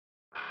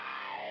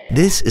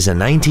This is a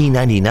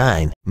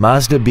 1999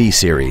 Mazda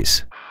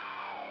B-Series.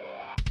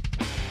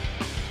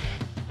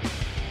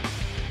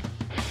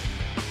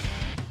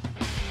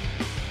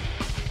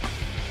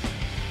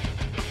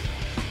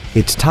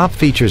 Its top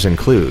features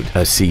include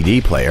a CD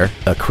player,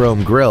 a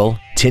chrome grille,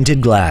 tinted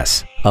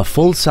glass, a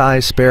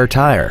full-size spare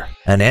tire,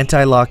 an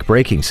anti-lock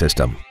braking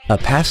system, a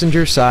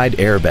passenger side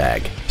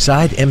airbag,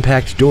 side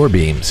impact door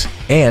beams,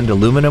 and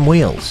aluminum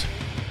wheels.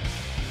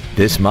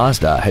 This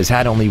Mazda has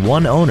had only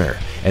one owner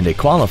and it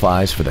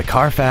qualifies for the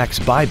Carfax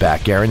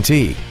buyback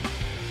guarantee.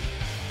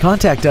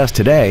 Contact us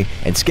today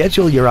and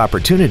schedule your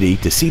opportunity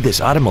to see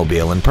this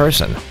automobile in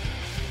person.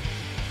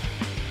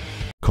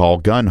 Call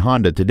Gunn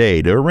Honda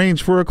today to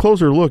arrange for a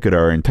closer look at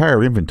our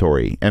entire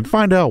inventory and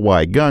find out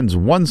why Gunn's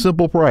one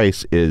simple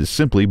price is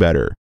simply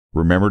better.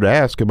 Remember to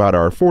ask about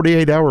our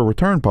 48-hour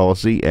return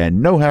policy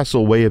and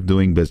no-hassle way of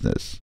doing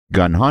business.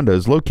 Gunn Honda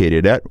is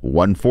located at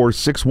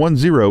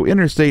 14610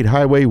 Interstate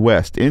Highway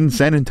West in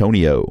San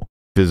Antonio.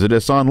 Visit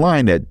us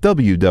online at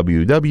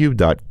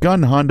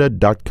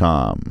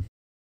www.gunnhonda.com.